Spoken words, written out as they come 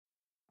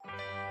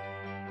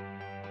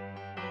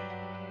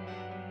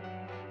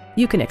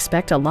You can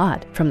expect a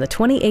lot from the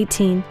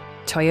 2018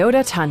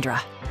 Toyota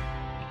Tundra.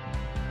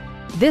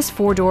 This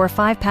four-door,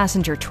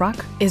 five-passenger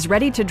truck is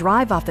ready to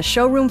drive off the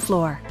showroom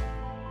floor.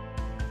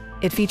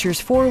 It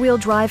features four-wheel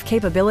drive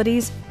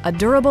capabilities, a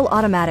durable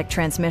automatic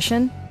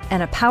transmission,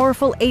 and a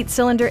powerful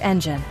 8-cylinder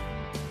engine.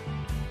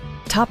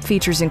 Top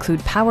features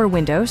include power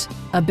windows,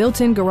 a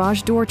built-in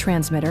garage door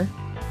transmitter,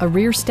 a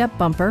rear step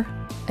bumper,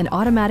 an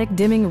automatic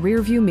dimming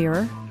rear-view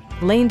mirror,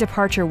 lane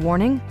departure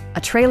warning,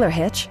 a trailer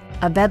hitch,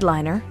 a bed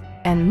liner,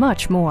 and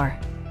much more.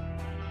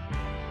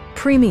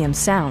 Premium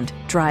sound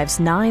drives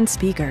 9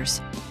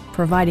 speakers,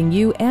 providing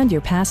you and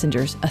your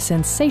passengers a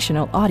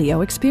sensational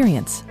audio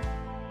experience.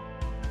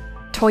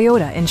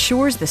 Toyota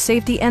ensures the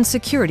safety and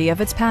security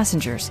of its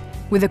passengers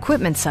with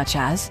equipment such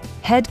as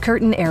head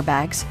curtain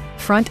airbags,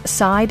 front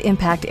side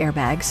impact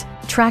airbags,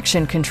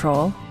 traction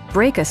control,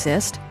 brake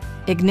assist,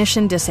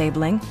 ignition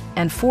disabling,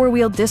 and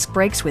four-wheel disc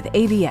brakes with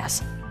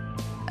ABS.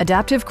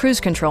 Adaptive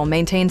Cruise Control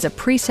maintains a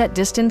preset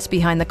distance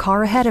behind the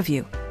car ahead of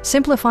you,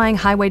 simplifying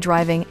highway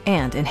driving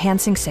and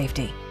enhancing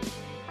safety.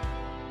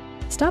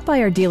 Stop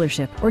by our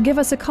dealership or give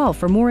us a call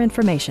for more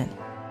information.